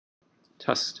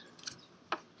Test.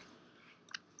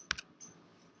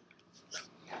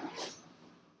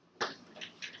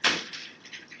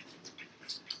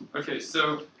 Okay,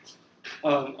 so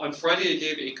on Friday I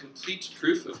gave a complete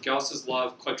proof of Gauss's law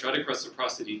of quadratic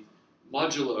reciprocity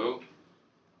modulo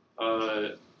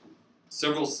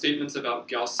several statements about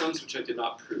Gauss sums which I did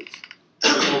not prove.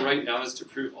 My goal right now is to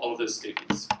prove all of those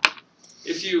statements.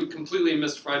 If you completely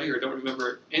missed Friday or don't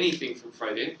remember anything from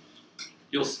Friday,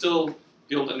 you'll still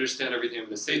be able to understand everything I'm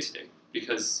going to say today,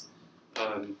 because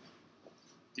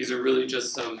these are really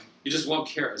just some, you just won't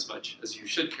care as much as you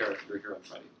should care if you're here on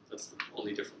Friday. That's the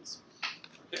only difference.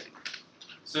 Okay.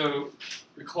 So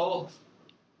recall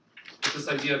what this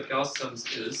idea of Gauss sums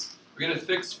is. We're going to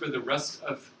fix for the rest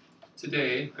of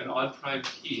today an odd prime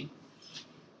p,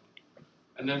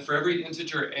 and then for every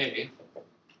integer a,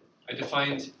 I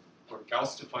defined, or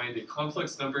Gauss defined, a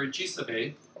complex number g sub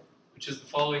a, which is the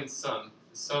following sum.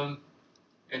 The sum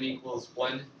n equals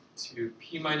 1 to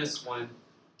p minus 1,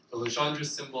 the Legendre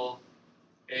symbol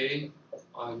a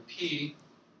on p,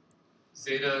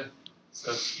 zeta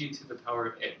sub p to the power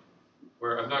of a,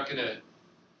 where I'm not going to,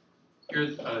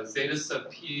 here zeta sub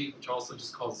p, which I also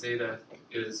just call zeta,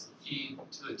 is e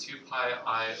to the 2 pi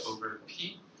I over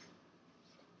p,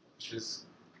 which is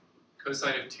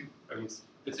cosine of 2, I mean,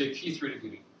 it's a pth root of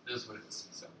unity. This is what it is.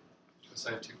 So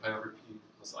cosine of 2 pi over p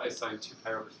plus I sine 2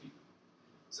 pi over p.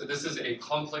 So this is a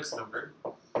complex number.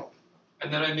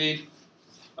 And then I made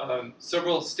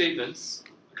several statements,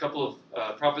 a couple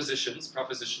of propositions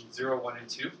 0, 1, and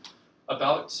 2,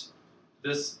 about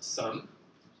this sum.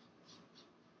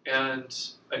 And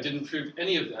I didn't prove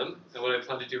any of them, and what I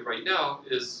plan to do right now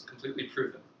is completely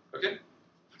prove them. Okay?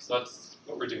 So that's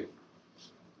what we're doing.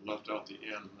 Left out the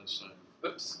n this time.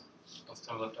 Oops. Last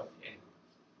time I left out the a.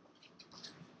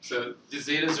 So the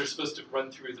zetas are supposed to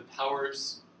run through the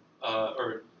powers,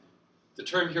 or the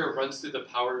term here runs through the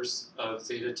powers of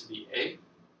zeta to the a,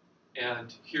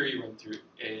 and here you run through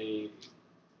a,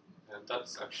 and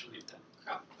that's actually n.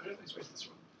 Crap, why did I write this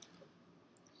wrong?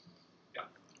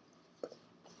 Yeah.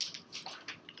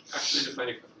 Actually define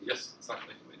it correctly. Yes,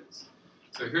 exactly like my notes.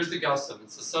 So here's the Gauss sum.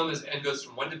 It's the sum as n goes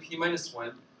from 1 to p minus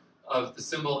 1 of the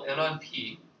symbol n on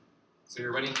p. So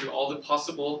you're running through all the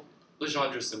possible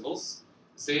Legendre symbols,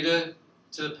 zeta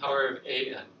to the power of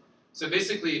an. So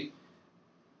basically,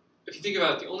 if you think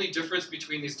about it, the only difference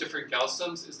between these different Gauss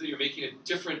sums is that you're making a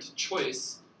different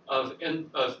choice of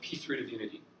pth root of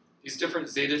unity. These different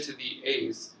zeta to the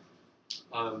a's,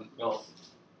 well,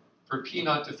 for p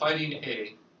not dividing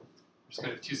a, there's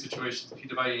kind of two situations, p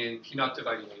dividing a and p not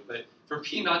dividing a, but for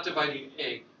p not dividing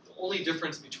a, the only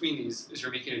difference between these is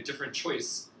you're making a different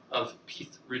choice of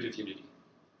pth root of unity.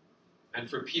 And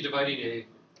for p dividing a,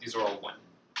 these are all 1.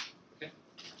 Okay?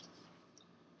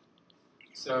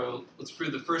 So let's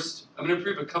prove the first. I'm going to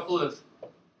prove a couple of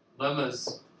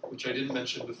lemmas which I didn't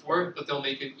mention before, but they'll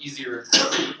make it easier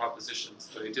for propositions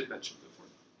that I did mention before.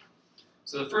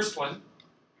 So the first one,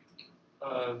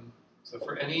 so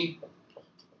for any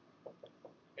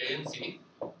a and z,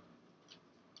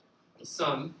 the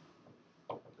sum,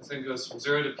 this thing goes from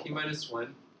 0 to p minus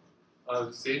 1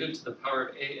 of zeta to the power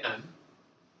of an.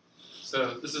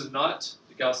 So this is not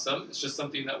the Gauss sum, it's just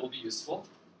something that will be useful.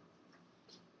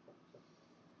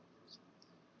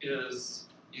 Is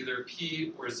either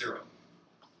p or 0.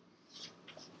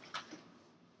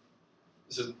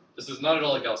 This is not at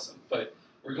all a Gauss sum, but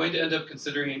we're going to end up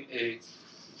considering a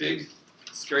big,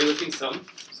 scary-looking sum.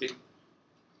 See,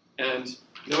 and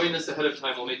knowing this ahead of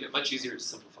time will make it much easier to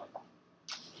simplify.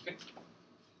 Okay,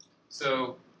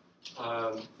 so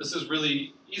this is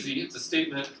really easy. It's a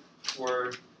statement for,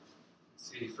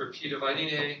 let's see, for p dividing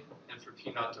a and for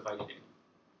p not dividing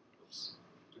a. Oops,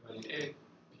 dividing a,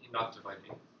 p not dividing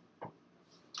a.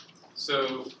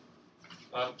 So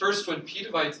first, when p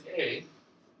divides a,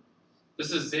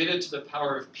 this is zeta to the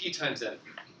power of p times n.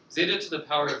 Zeta to the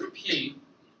power of p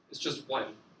is just 1,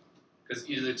 because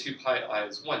e to the 2 pi I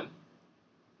is 1.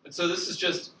 And so this is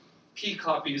just p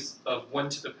copies of 1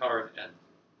 to the power of n.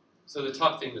 So the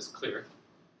top thing is clear.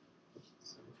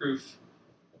 So proof,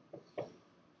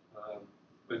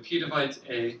 when p divides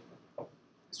a,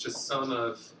 it's just sum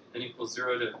of n equals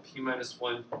 0 to p minus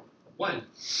 1, 1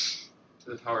 to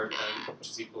the power of n, which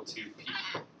is equal to p.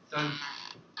 Done.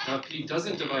 Now if p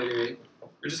doesn't divide a,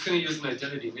 we're just going to use an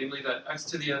identity, namely that x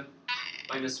to the n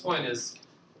minus 1 is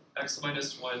x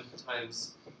minus 1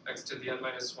 times x to the n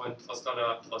minus 1 plus dot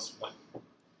dot plus 1.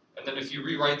 And then if you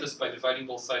rewrite this by dividing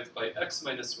both sides by x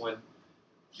minus 1,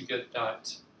 you get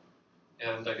that.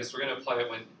 And I guess we're going to apply it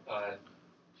when,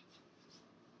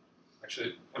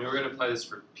 actually, I mean, we're going to apply this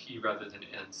for p rather than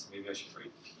n, so maybe I should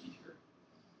write p here.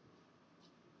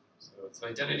 So it's an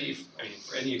identity,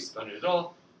 for any exponent at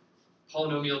all.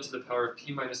 Polynomial to the power of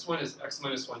p minus 1 is x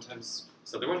minus 1 times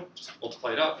this other one. Just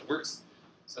multiply it out, it works.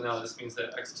 So now this means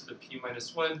that x to the p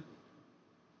minus 1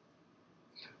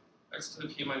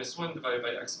 divided by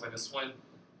x minus 1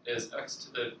 is x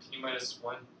to the p minus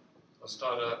 1 plus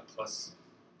dot plus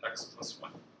x plus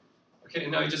 1. Okay,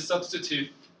 and now you just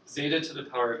substitute zeta to the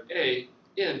power of a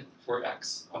in for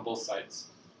x on both sides.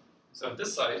 So on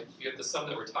this side, you get the sum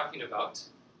that we're talking about.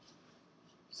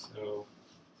 So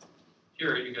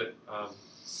here you get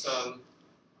sum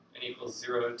n equals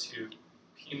 0 to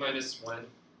p minus 1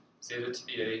 zeta to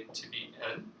the a to the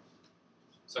n.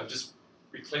 So I'm just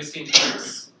replacing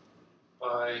x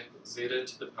by zeta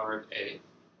to the power of a.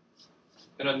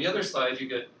 And on the other side, you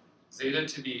get zeta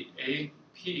to the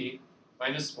ap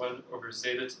minus 1 over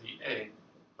zeta to the a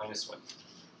minus 1.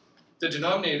 The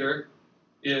denominator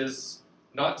is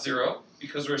not 0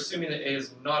 because we're assuming that a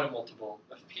is not a multiple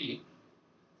of p.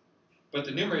 But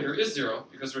the numerator is 0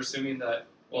 because we're assuming that,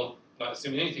 well, not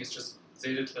assuming anything, it's just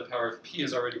zeta to the power of p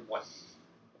is already 1.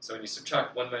 So when you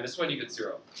subtract 1 minus 1, you get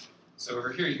 0. So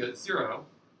over here you get 0,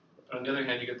 but on the other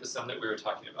hand you get the sum that we were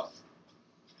talking about,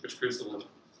 which proves the limit.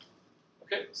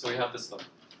 Okay, so we have this limit.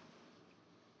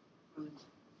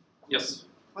 Yes?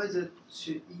 Why is it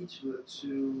e to the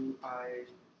 2i?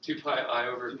 2 pi I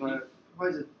over p. Why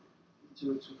is it e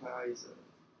to the 2 pi I is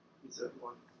a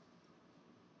 1?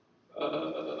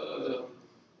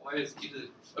 Why is e to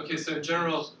the... Okay, so in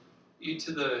general, e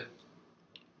to the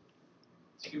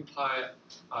 2 pi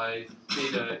I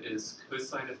theta is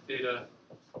cosine of theta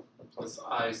plus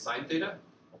I sine theta.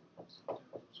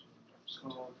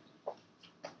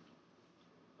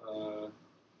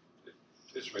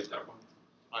 Just write that one.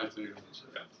 I theta.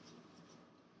 Yeah.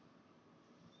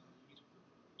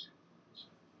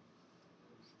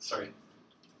 Sorry.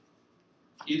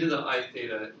 E to the I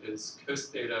theta is cos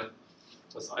theta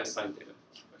plus I sine theta.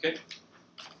 Okay?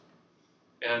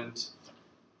 And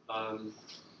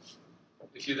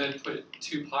if you then put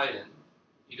 2 pi in,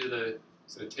 e to the,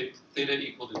 so take theta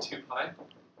equal to 2 pi,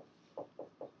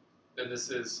 then this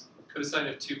is cosine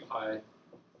of 2 pi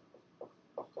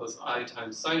plus I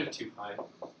times sine of 2 pi,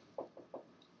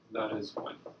 and that is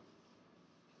 1.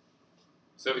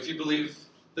 So if you believe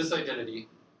this identity,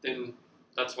 then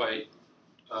that's why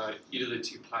e to the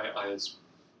 2 pi I is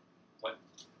 1.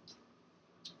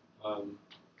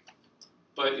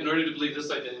 But in order to believe this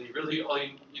identity, really all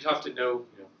you'd have to know,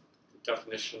 the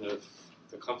definition of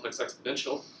the complex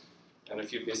exponential and a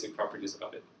few basic properties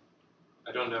about it.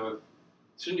 I don't know if,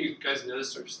 shouldn't you guys know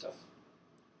this sort of stuff?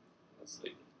 That's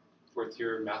like 4th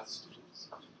year math students.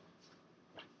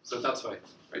 So that's why,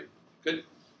 right? Good.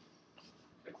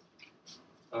 Okay.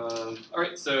 All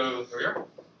right, so here we are.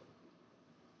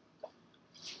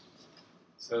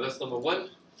 So that's lemma 1,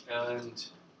 and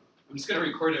I'm just going to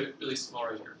record it really small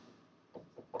right here,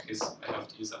 in case I have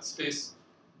to use that space.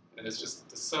 And it's just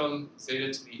the sum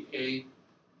zeta to the a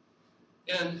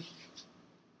n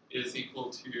is equal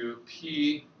to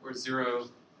p or 0, and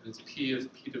it's p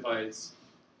if p divides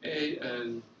a,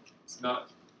 and it's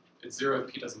 0 if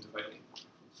p doesn't divide a.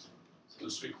 So we'll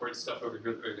just record stuff over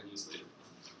here that we're going to use later.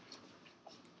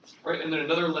 All right, and then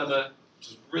another lemma, which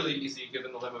is really easy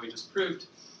given the lemma we just proved.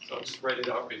 So I'll just write it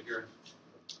out right here.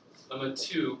 Lemma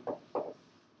 2,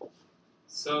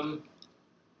 sum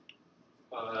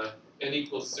n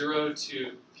equals 0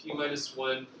 to p minus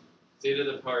 1 zeta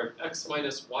to the power of x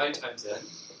minus y times n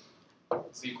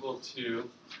is equal to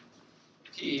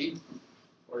p,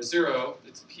 or 0,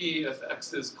 it's p if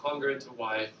x is congruent to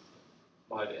y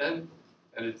mod n,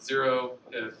 and it's 0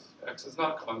 if x is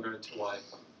not congruent to y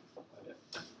mod n.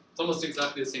 It's almost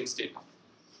exactly the same statement.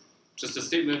 Just a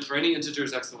statement for any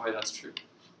integers x and y, that's true.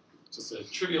 Just a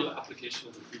trivial application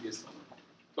of the previous lemma.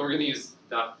 But we're going to use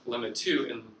that lemma 2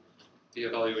 in the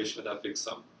evaluation of that big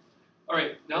sum. All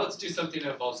right, now let's do something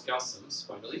that involves Gauss sums,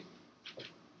 finally.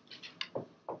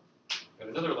 Got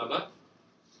another lemma.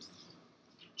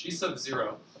 G sub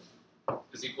 0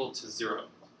 is equal to 0.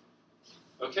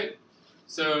 Okay,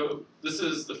 so this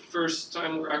is the first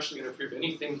time we're actually going to prove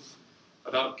anything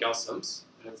about Gauss sums.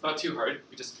 And it's not too hard,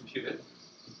 we just compute it.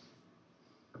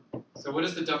 So what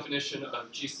is the definition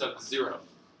of G sub 0?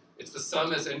 It's the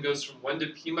sum as n goes from 1 to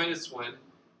p minus 1,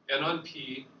 n on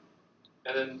p,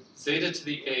 and then zeta to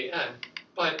the a n,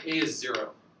 but a is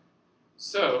 0.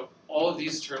 So all of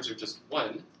these terms are just 1,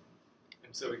 and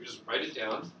so we can just write it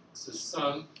down. This is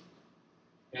sum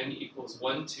n equals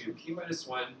 1 to p minus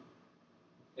 1,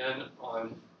 n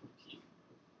on p.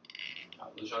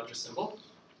 Legendre symbol.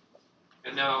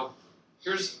 And now,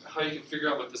 here's how you can figure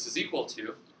out what this is equal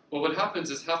to. Well, what happens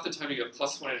is half the time you get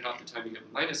plus 1 and half the time you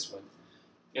get minus 1.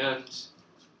 And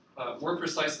more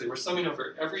precisely, we're summing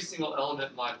over every single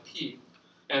element mod p.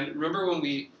 And remember when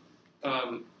we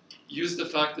used the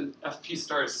fact that fp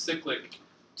star is cyclic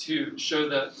to show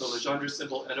that the Legendre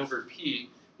symbol n over p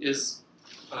is,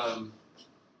 so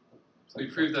we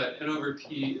proved that n over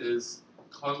p is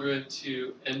congruent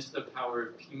to n to the power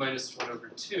of p minus 1 over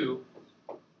 2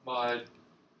 mod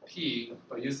p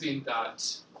by using that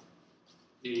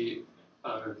the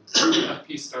group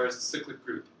fp star is a cyclic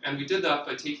group. And we did that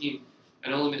by taking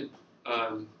an element,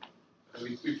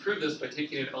 we proved this by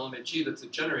taking an element g that's a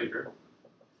generator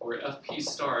for fp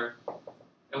star,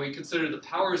 and we considered the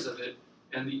powers of it,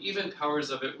 and the even powers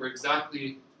of it were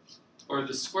exactly, or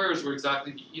the squares were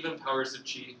exactly the even powers of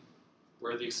g,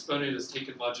 where the exponent is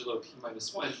taken modulo p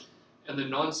minus 1, and the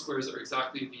non-squares are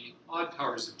exactly the odd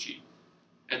powers of g.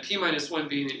 And p minus 1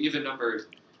 being an even number,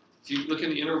 if you look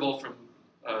in the interval from,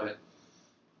 I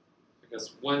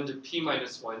guess, 1 to p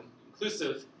minus 1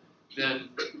 inclusive, then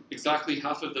exactly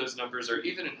half of those numbers are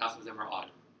even and half of them are odd.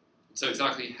 So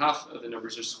exactly half of the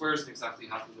numbers are squares and exactly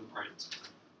half of them aren't.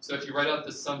 So if you write out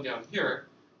this sum down here,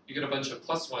 you get a bunch of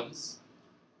plus ones,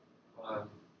 a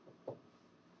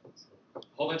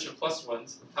whole bunch of plus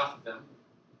ones, half of them,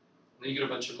 and then you get a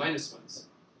bunch of minus ones.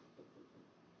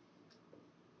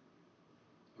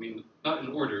 I mean, not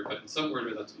in order, but in some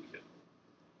order that's what you get.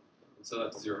 And so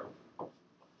that's 0.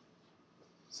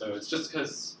 So it's just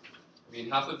because, I mean,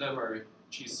 half of them are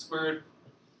g squared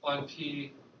on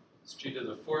p, it's g to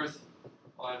the 4th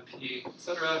on p,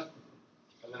 etc.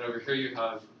 And then over here you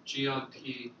have g on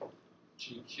p,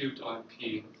 g cubed on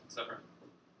p, etc.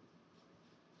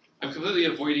 I'm completely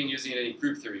avoiding using any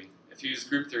group theory. If you use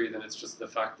group theory, then it's just the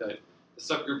fact that the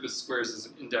subgroup of squares is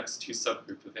an index 2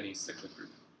 subgroup of any cyclic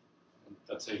group. And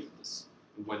that's how you get this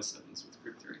in one sentence with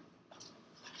group theory.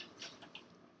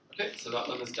 Okay, so that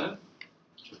lemma is done,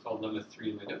 which are called lemma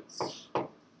 3 in my notes. So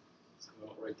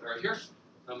I'll write that right here.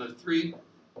 Lemma 3,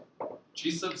 g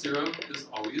sub 0 is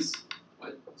always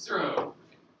what? 0.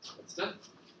 Okay, that's done.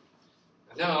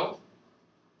 And now,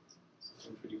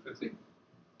 going pretty quickly,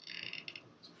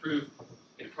 let's prove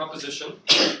a proposition.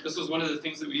 This was one of the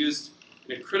things that we used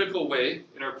in a critical way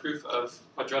in our proof of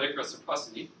quadratic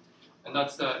reciprocity, and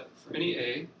that's that for any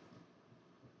a,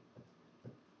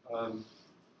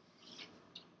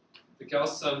 the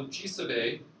Gauss sum g sub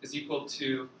a is equal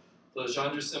to the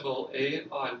Legendre symbol a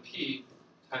on p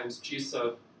times g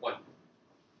sub 1.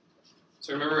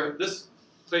 So remember, this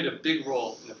played a big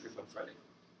role in the proof on Friday.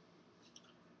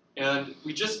 And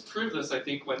we just proved this, I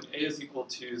think, when a is equal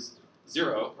to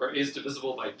 0, or a is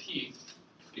divisible by p,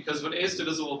 because when a is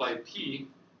divisible by p,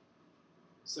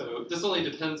 so this only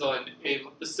depends on a,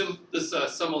 this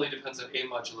sum only depends on a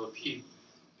modulo p,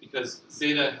 because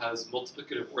zeta has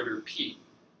multiplicative order p,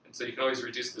 and so you can always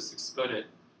reduce this exponent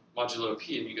modulo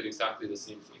p and you get exactly the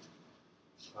same thing.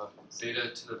 Zeta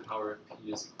to the power of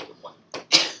p is equal to 1.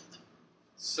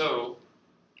 So,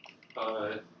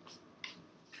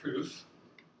 proof,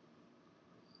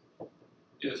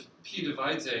 if p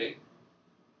divides a,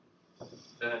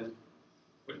 then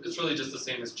it's really just the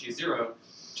same as g0.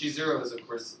 G0 is, of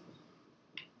course,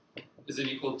 is it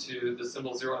equal to the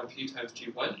symbol 0 on p times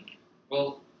g1?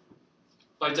 Well,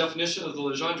 by definition of the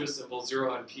Legendre symbol,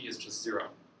 0 on p is just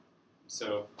 0.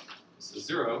 So this is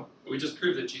 0, but we just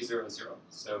proved that g0 is 0.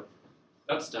 So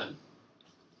that's done.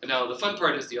 And now the fun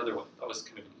part is the other one. That was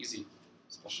kind of an easy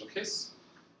special case.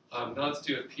 Now let's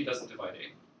do if p doesn't divide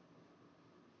a.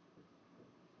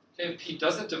 Okay, if p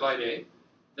doesn't divide a,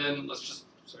 then let's just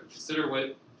sort of consider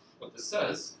what this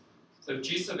says. So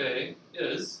g sub a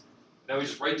is, now we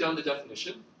just write down the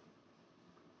definition.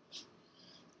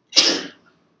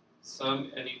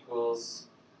 Sum n equals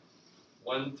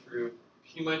 1 through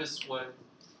p minus 1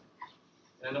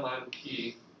 n on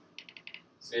p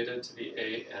zeta to the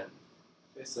a n.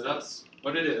 Okay, so that's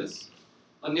what it is.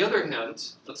 On the other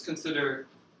hand, let's consider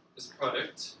this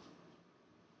product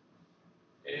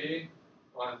a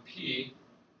on p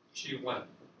g1.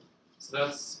 So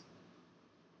that's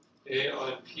a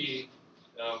on p,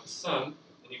 now the sum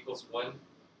n equals 1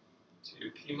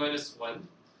 to p minus 1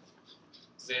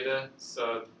 zeta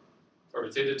sub, or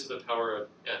zeta to the power of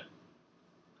n,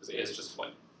 because a is just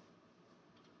 1.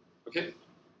 Okay,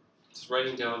 just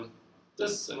writing down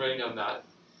this and writing down that.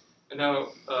 And now,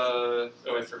 oh,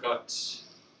 I forgot,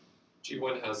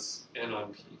 g1 has n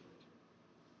on p.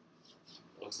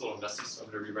 It looks a little messy, so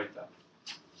I'm going to rewrite that.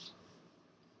 So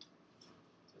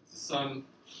it's the sum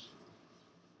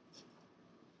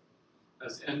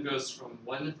as n goes from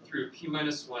 1 through p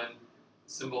minus 1,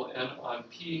 symbol n on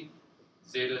p,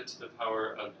 zeta to the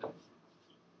power of n.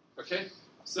 Okay,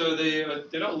 so they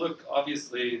don't look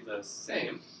obviously the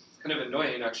same. It's kind of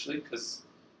annoying actually, because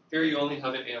Here you only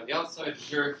have an A on the outside, and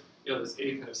here you have this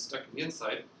A kind of stuck in the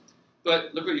inside.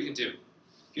 But look what you can do.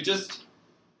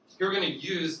 You're going to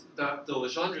use that the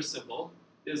Legendre symbol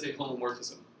is a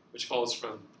homomorphism, which follows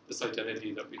from this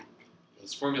identity that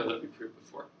this formula that we proved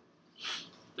before,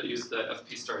 that used the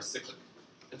FP star as cyclic.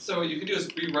 And so what you can do is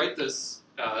rewrite this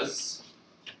as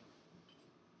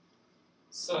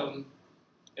sum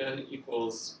n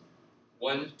equals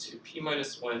 1 to p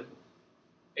minus 1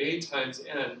 a times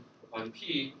n on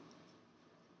p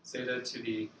zeta to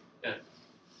the n.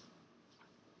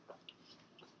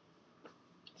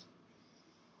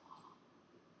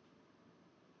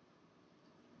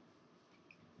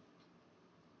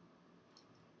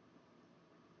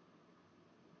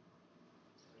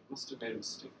 I must have made a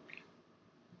mistake.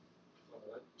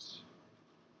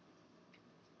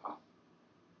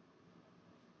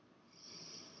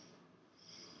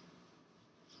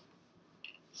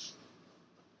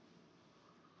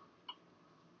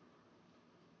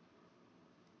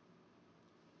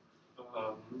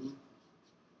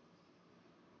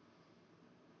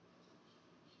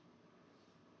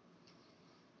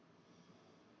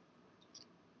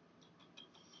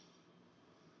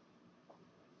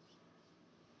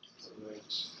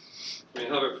 But, I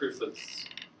have a proof that's,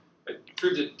 I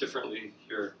proved it differently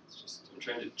here. It's just, I'm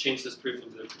trying to change this proof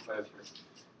into the proof I have here.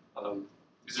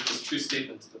 These are just true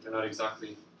statements, but they're not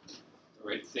exactly the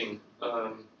right thing.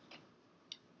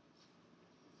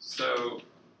 So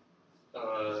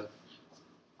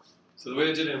the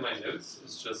way I did it in my notes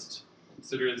is just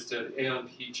consider instead A on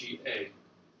P GA,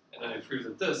 and then I prove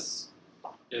that this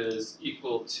is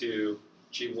equal to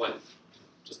G1,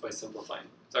 just by simplifying.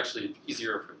 It's actually an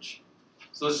easier approach.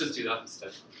 So let's just do that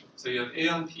instead. So you have A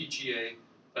on P GA,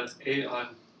 that's A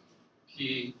on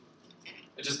P,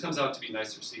 it just comes out to be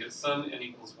nicer. So you get sum n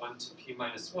equals 1 to P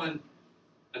minus 1,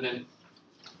 and then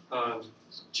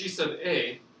G sub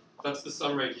A, that's the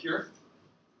sum right here.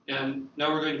 And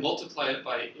now we're going to multiply it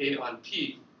by A on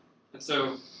P. And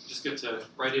so you just get to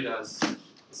write it as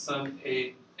sum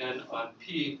A n on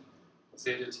P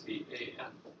zeta to the A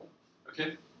n.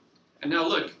 Okay? And now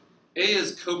look, A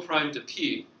is co-prime to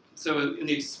P. So in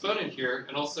the exponent here,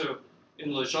 and also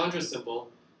in the Legendre symbol,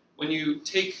 when you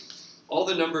take all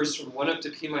the numbers from 1 up to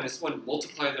P minus 1,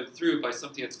 multiply them through by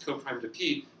something that's co-prime to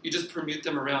P, you just permute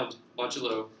them around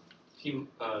modulo P.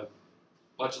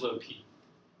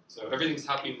 So everything's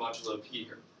happening modulo P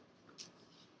here.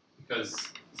 Because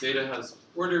zeta has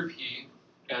order P,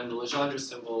 and the Legendre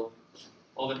symbol,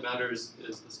 all that matters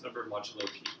is this number modulo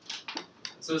P.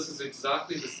 So this is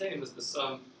exactly the same as the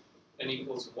sum n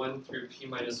equals 1 through P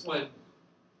minus 1,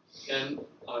 n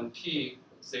on P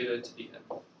zeta to the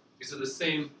n. These are the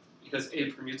same because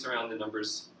A permutes around the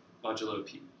numbers modulo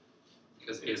P,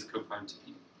 because A is co-prime to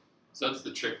P. So that's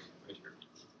the trick right here.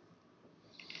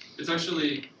 It's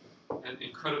actually an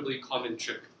incredibly common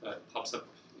trick that pops up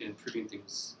in proving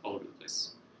things all over the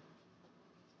place.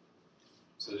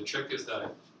 So the trick is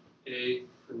that A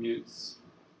permutes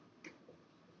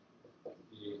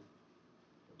the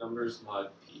numbers mod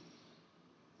P.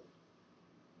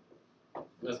 And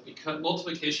that's because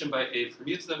multiplication by A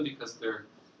permutes them because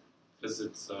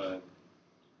it's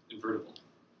invertible.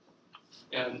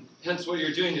 And hence what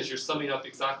you're doing is you're summing up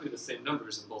exactly the same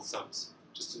numbers in both sums,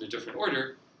 just in a different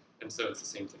order, and so it's the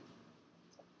same thing.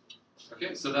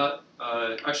 Okay, so that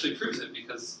actually proves it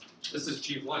because this is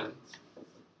G1.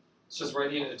 It's just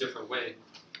writing it a different way.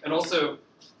 And also,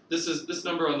 this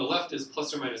number on the left is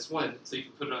plus or minus 1, so you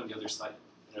can put it on the other side.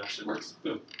 And it actually works.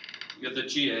 Boom. You get that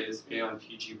GA is A on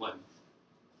PG1,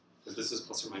 because this is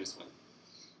plus or minus 1.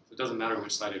 So it doesn't matter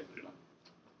which side I put it on.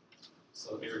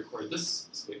 So let me record this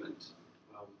statement,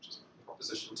 which is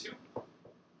proposition 2.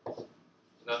 And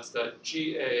that's that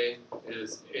GA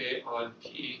is A on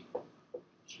P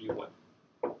G1.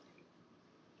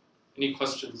 Any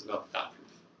questions about that proof?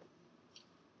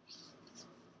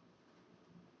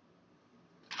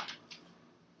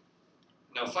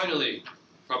 Now finally,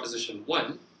 proposition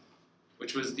 1,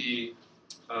 which was the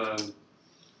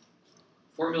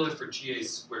formula for GA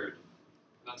squared.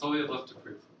 And that's all we have left to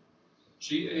prove.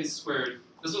 GA squared,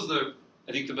 this was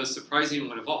I think the most surprising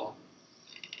one of all.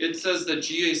 It says that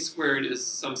GA squared is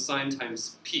some sign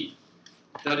times P.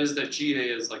 That is that GA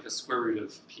is like a square root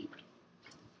of P.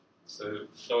 So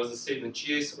that was the statement,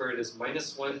 GA squared is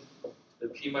minus 1 to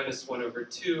P minus 1 over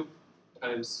 2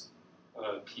 times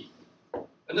P.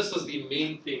 And this was the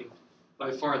main thing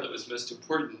by far that was most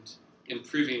important in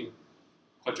proving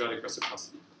quadratic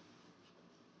reciprocity.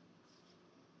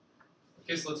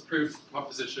 Okay, so let's prove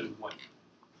proposition 1.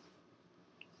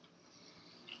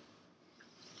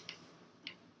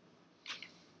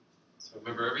 So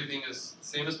remember, everything is the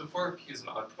same as before. P is an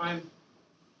odd prime.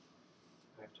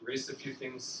 erase a few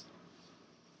things.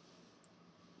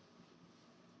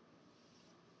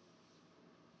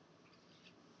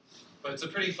 But it's a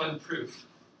pretty fun proof.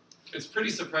 It's pretty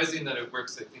surprising that it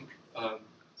works, I think.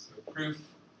 So proof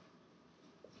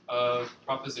of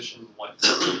proposition 1.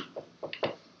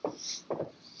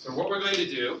 So what we're going to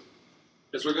do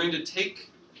is we're going to take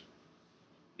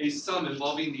a sum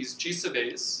involving these g sub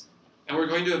a's, and we're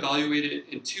going to evaluate it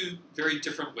in two very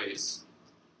different ways.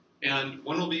 And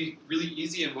one will be really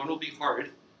easy and one will be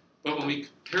hard, but when we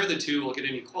compare the two, we'll get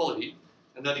an equality,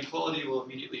 and that equality will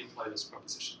immediately imply this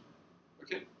proposition.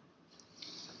 Okay?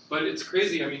 But it's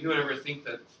crazy. I mean, who would ever think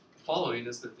that the following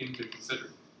is the thing to consider?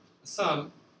 The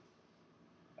sum,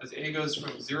 as a goes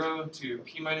from 0 to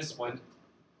p minus 1,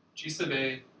 g sub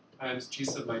a times g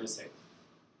sub minus a.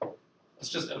 Let's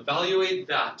just evaluate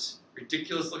that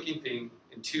ridiculous-looking thing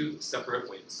in two separate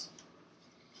ways.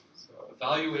 So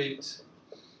evaluate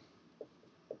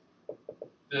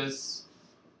this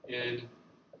in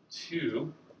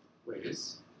two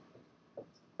ways.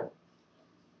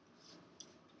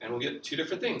 And we'll get two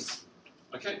different things.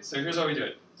 Okay, so here's how we do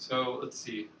it. So let's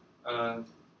see.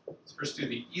 Let's first do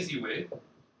the easy way, and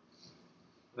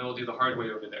then we'll do the hard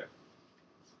way over there.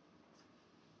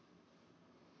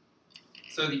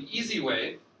 So the easy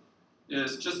way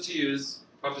is just to use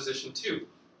proposition 2.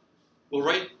 We'll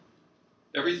write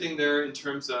everything there in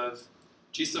terms of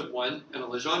g sub 1 and a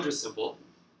Legendre symbol.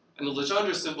 And the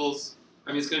Legendre symbols,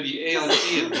 I mean, it's going to be a on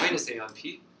p and minus a on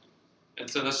p. And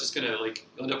so that's just going to like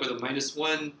end up with a minus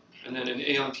 1 and then an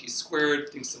a on p squared.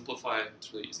 Things simplify.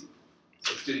 It's really easy.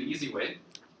 So let's do the easy way.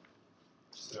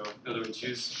 So in other words,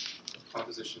 use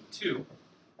proposition 2.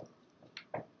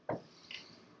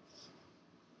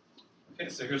 Okay,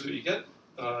 so here's what you get.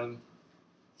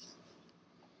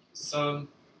 Sum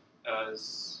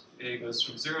as a goes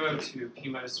from 0 to p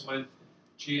minus 1,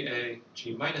 g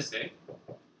minus a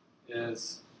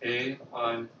is a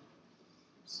on,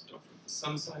 don't forget the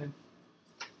sum sign.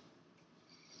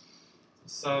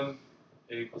 Sum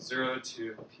a equals 0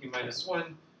 to p minus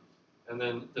 1, and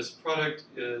then this product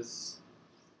is,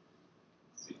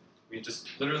 see, we just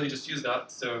literally just use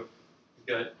that. So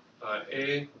we get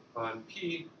a on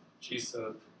p g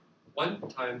sub 1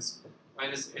 times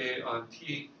minus a on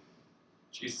p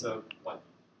g sub 1.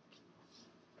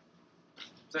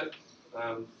 That's it.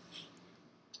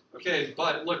 Okay,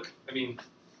 but look, I mean,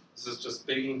 this is just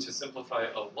begging to simplify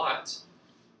a lot.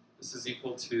 This is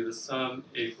equal to the sum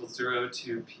a equals 0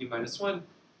 to p minus 1.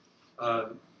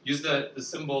 Use the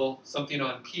symbol something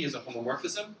on p as a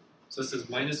homomorphism. So this is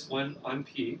minus 1 on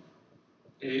p,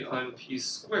 a on p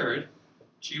squared,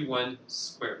 g1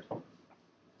 squared.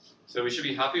 So we should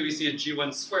be happy we see a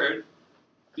g1 squared,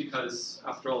 because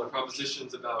after all, the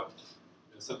proposition's about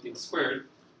something squared,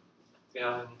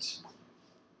 and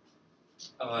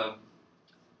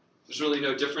there's really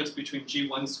no difference between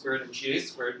g1 squared and ga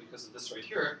squared because of this right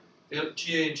here. Ga and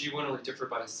g1 only differ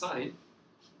by a sign,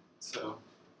 so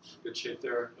good shape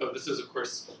there. Oh, this is of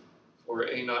course for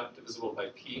a not divisible by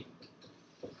p,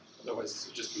 otherwise this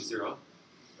would just be 0,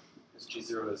 because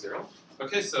g0 is 0.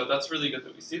 Okay, so that's really good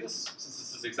that we see this, since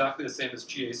this is exactly the same as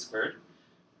ga squared.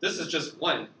 This is just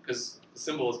 1, because the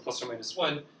symbol is plus or minus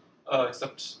 1,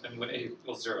 except I mean, when a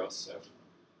equals 0. So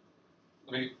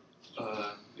let me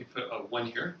put a 1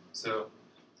 here. So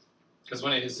because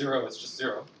when a is 0, it's just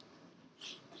 0.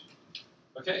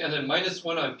 Okay, and then minus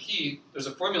 1 on p, there's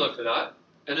a formula for that,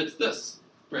 and it's this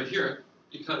right here,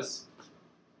 because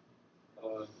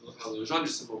look how the Legendre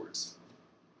symbol works.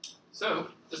 So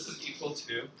this is equal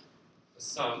to the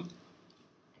sum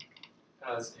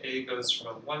as a goes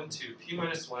from 1 to p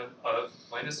minus 1 of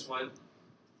minus 1 to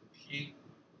p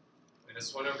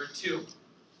minus 1 over 2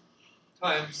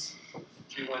 times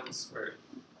g1 squared.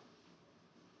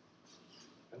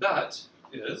 And that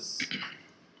is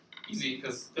easy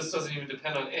because this doesn't even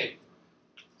depend on a.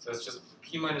 So it's just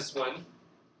p minus 1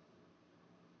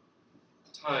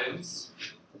 times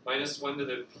minus 1 to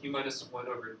the p minus 1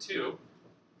 over 2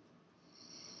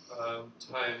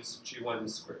 times g1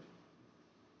 squared.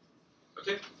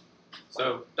 Okay,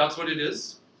 so that's what it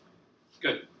is.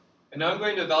 Good. And now I'm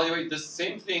going to evaluate this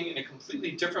same thing in a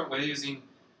completely different way using,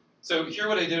 so here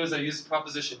what I did is I used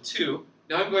proposition 2.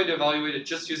 Now I'm going to evaluate it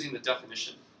just using the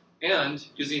definition and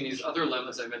using these other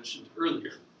lemmas I mentioned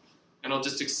earlier. And I'll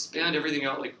just expand everything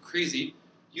out like crazy.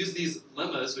 Use these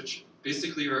lemmas, which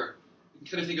basically are, you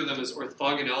can kind of think of them as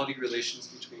orthogonality relations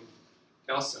between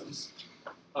Gauss sums.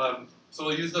 So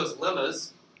we'll use those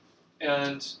lemmas,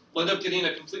 and we'll end up getting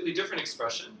a completely different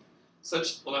expression,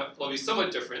 such will be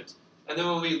somewhat different. And then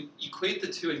when we equate the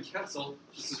two and cancel,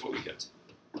 this is what we get.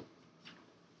 All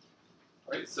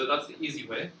right, so that's the easy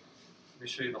way. Let me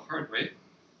show you the hard way.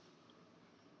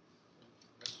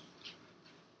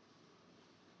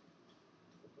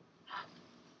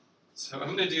 So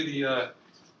I'm going to do the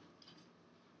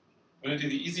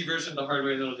easy version the hard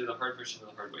way, and then I'll do the hard version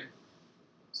the hard way.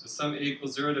 So sum a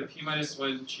equals 0 to p minus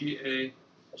 1 g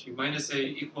minus a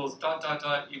equals dot dot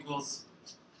dot equals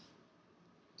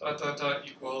dot dot dot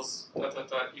equals dot dot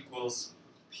dot equals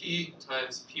p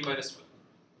times p minus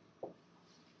 1.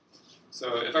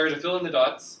 So if I were to fill in the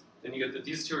dots, then you get that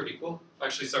these two are equal.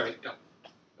 Actually, sorry, yeah,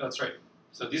 that's right.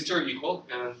 So these two are equal,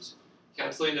 and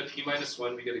canceling the p minus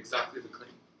 1, we get exactly the claim.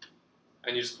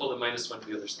 And you just pull the minus 1 to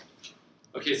the other side.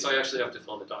 Okay, so I actually have to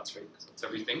fill in the dots, right? Because that's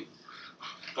everything.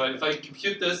 But if I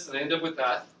compute this and I end up with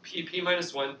that, p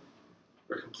minus 1,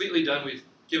 we're completely done. We've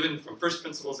given from first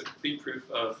principles a complete proof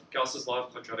of Gauss's law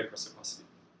of quadratic reciprocity.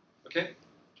 Okay?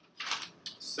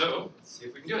 So, let's see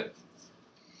if we can do it.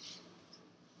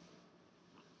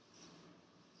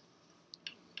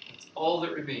 That's all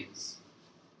that remains.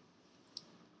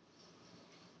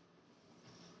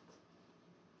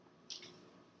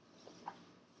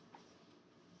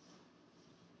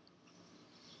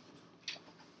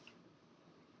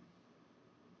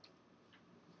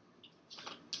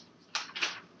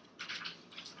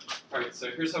 Alright,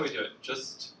 so here's how we do it.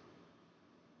 Just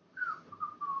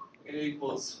a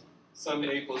equals sum a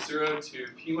equals 0 to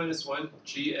p minus 1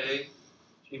 g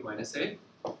minus a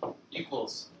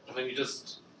equals, and then you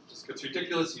just gets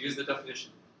ridiculous, you use the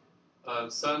definition.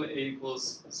 Sum a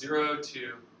equals 0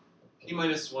 to p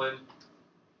minus 1,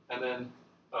 and then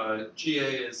ga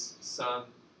is sum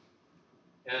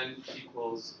n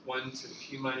equals 1 to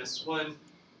p minus 1,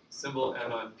 symbol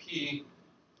n on p,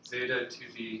 zeta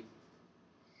to the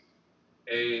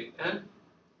an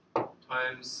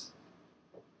times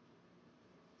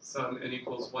sum n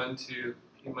equals 1 to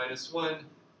p minus 1,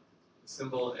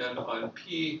 symbol n on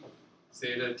p,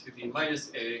 zeta to the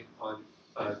minus a on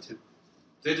to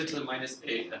zeta to the minus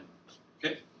a n.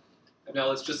 Okay, and now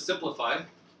let's just simplify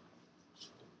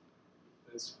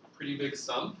this pretty big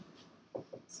sum.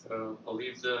 So I'll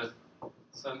leave the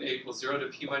sum a equals 0 to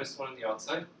p minus 1 on the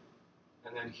outside,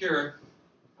 and then here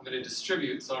I'm going to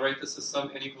distribute, so I'll write this as sum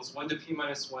n equals 1 to p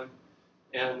minus 1,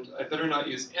 and I better not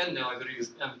use n now, I better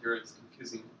use m here, it's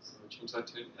confusing, so I'll change that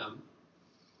to an m.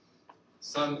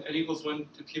 Sum n equals 1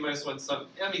 to p minus 1, sum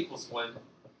m equals 1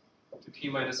 to p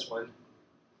minus 1,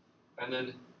 and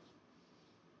then,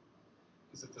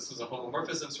 as if this is a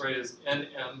homomorphism, so write it as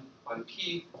nm on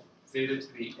p, zeta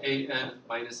to the an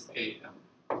minus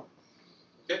am.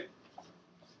 Okay?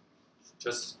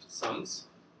 Just sums.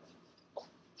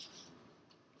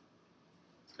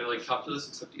 Kind of like calculus,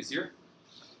 except easier.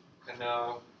 And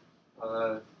now,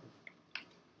 a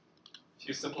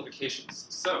few simplifications.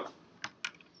 So,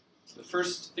 the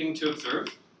first thing to observe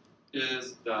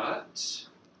is that, let's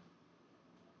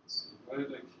see, why did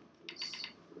I keep this?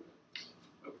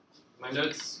 Oh, my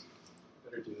notes, I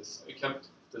better do this. I kept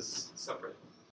this separate.